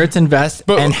collared shirts and vests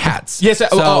and hats. Yes,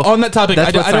 on that topic,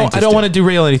 I don't want to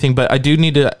derail anything, but I do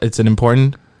need to. It's an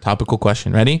important topical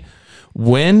question. Ready?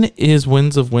 When is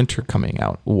Winds of Winter coming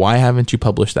out? Why haven't you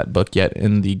published that book yet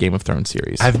in the Game of Thrones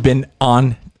series? I've been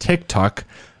on TikTok,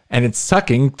 and it's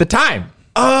sucking the time.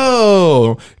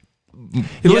 Oh.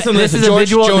 Listen, this is a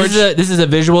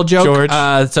visual joke. George,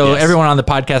 everyone on the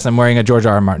podcast, I'm wearing a George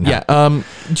R. R. Martin hat.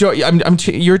 George,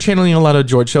 you're channeling a lot of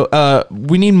George. So,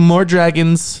 we need more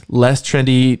dragons, less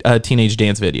trendy teenage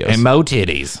dance videos, and mo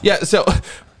titties. Yeah. So,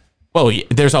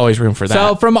 there's always room for that.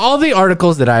 So, from all the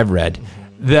articles that I've read,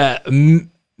 the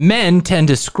men tend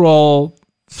to scroll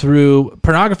through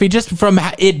pornography just from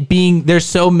it being there's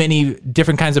so many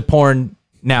different kinds of porn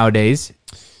nowadays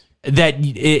that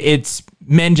it's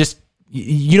men just.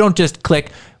 You don't just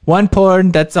click one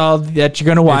porn. That's all that you're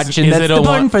gonna watch, and that's the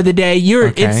porn for the day.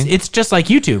 It's just like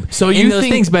YouTube. So you those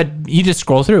things, but you just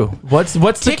scroll through. What's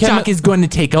TikTok is going to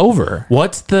take over?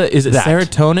 Is it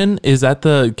serotonin? Is that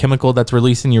the chemical that's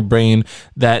released in your brain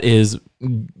that is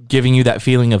giving you that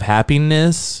feeling of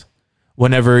happiness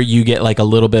whenever you get like a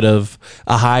little bit of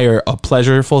a high or a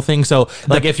pleasureful thing. So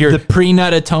like if you're the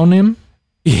prenatatonym.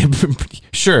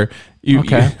 sure,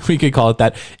 Okay. we could call it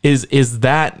that. Is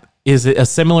it a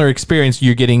similar experience?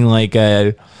 You're getting like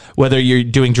whether you're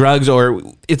doing drugs or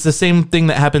it's the same thing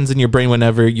that happens in your brain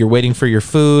whenever you're waiting for your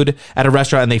food at a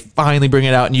restaurant and they finally bring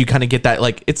it out and you kind of get that,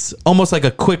 like, it's almost like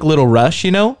a quick little rush,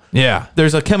 you know? Yeah.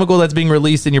 There's a chemical that's being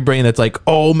released in your brain that's like,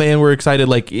 oh man, we're excited.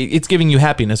 Like it's giving you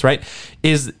happiness, right?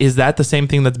 Is that the same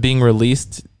thing that's being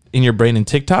released in your brain in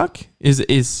TikTok?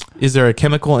 Is there a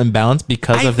chemical imbalance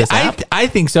because of this app? I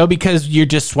think so, because you're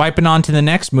just swiping on to the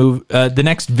next the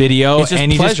next video, It's just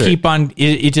and you pleasure. just keep on.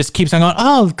 It just keeps on going.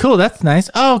 Oh, cool, that's nice.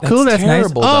 Oh, cool, that's nice.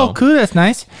 terrible, Oh, though. cool, that's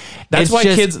nice. That's It's why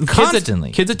just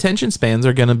constantly. kids' attention spans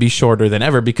are going to be shorter than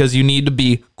ever because you need to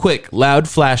be quick, loud,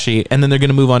 flashy, and then they're going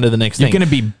to move on to the next You're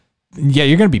thing.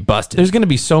 you're gonna be busted. There's going to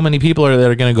be so many people that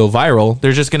are going to go viral.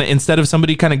 They're just going to, instead of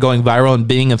somebody kind of going viral and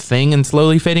being a thing and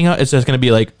slowly fading out, it's just going to be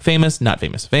like famous, not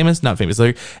famous, famous, not famous.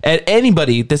 Like at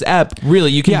anybody, this app,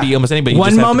 really, you can Yeah. be almost anybody. You One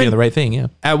just have to be moment- on the right thing. Yeah.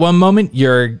 At one moment,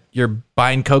 you're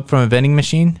buying Coke from a vending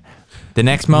machine. The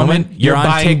next moment, you're on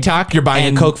buying, TikTok. You're buying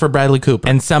and- a Coke for Bradley Cooper.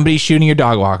 and somebody's shooting your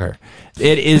dog walker.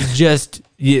 It is just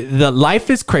the life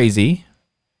is crazy,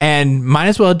 and might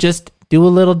as well just do a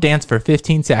little dance for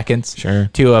 15 seconds Sure.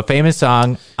 to a famous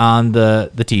song on the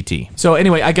TT. So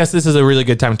anyway, I guess this is a really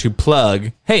good time to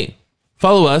plug. Hey,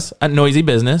 follow us at Noisy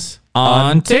Business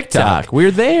On TikTok.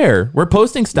 We're there. We're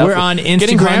posting stuff. We're on getting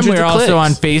Instagram. hundreds We're of also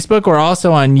on clicks. Facebook. We're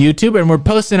also on YouTube, and we're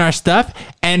posting our stuff.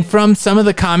 And from some of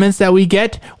the comments that we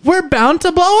get, we're bound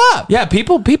to blow up. Yeah,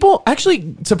 people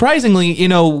actually, surprisingly,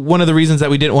 one of the reasons that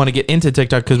we didn't want to get into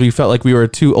TikTok because we felt like we were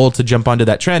too old to jump onto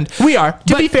that trend. We are.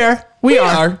 To be fair, we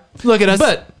are. Look at us.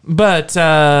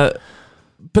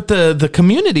 But the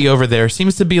community over there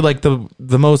seems to be like the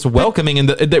most welcoming, and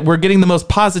that we're getting the most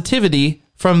positivity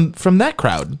from that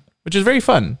crowd, which is very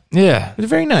fun. yeah, It's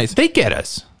very nice. they get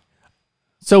us.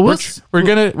 So We're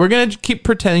gonna keep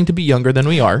pretending to be younger than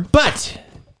we are. But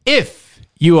if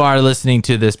you are listening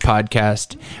to this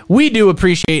podcast, we do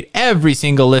appreciate every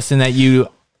single listen that you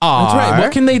are. That's right.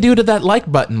 What can they do to that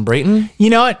like button, Brayton? you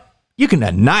know what? You can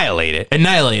annihilate it.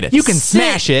 Annihilate it. You can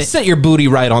smash it. Set your booty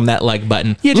right on that like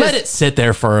button. You Let just- it sit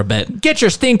there for a bit. Get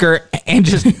your stinker and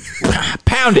just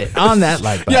pound it on that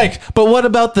like button. Yikes. But what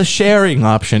about the sharing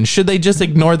option? Should they just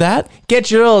ignore that? Get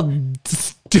your little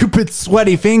stupid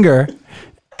sweaty finger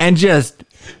and just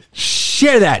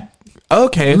share that.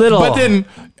 Okay. Little-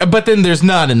 But then there's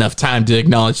not enough time to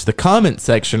acknowledge the comment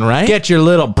section, right? Get your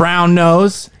little brown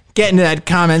nose. Get into that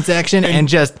comment section and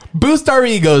just boost our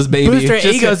egos, baby. boost our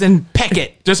Just- egos and peck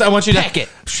it. I want you Peck to it.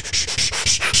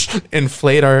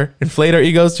 inflate our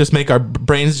egos. Just make our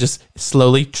brains just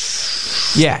slowly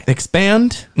Yeah.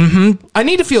 expand. Mm-hmm. I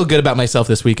need to feel good about myself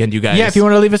this weekend, you guys. Yeah, if you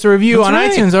want to leave us a review That's on right.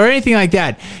 iTunes or anything like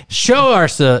that, show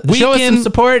us some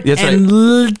support That's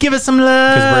and give us some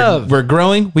love. we're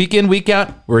growing week in, week out.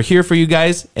 We're here for you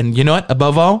guys, and you know what?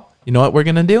 Above all, you know what we're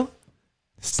gonna do?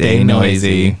 Stay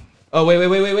noisy. Oh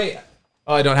wait!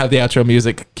 Oh, I don't have the outro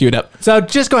music queued up. So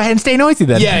just go ahead and stay noisy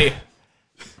then. Yay!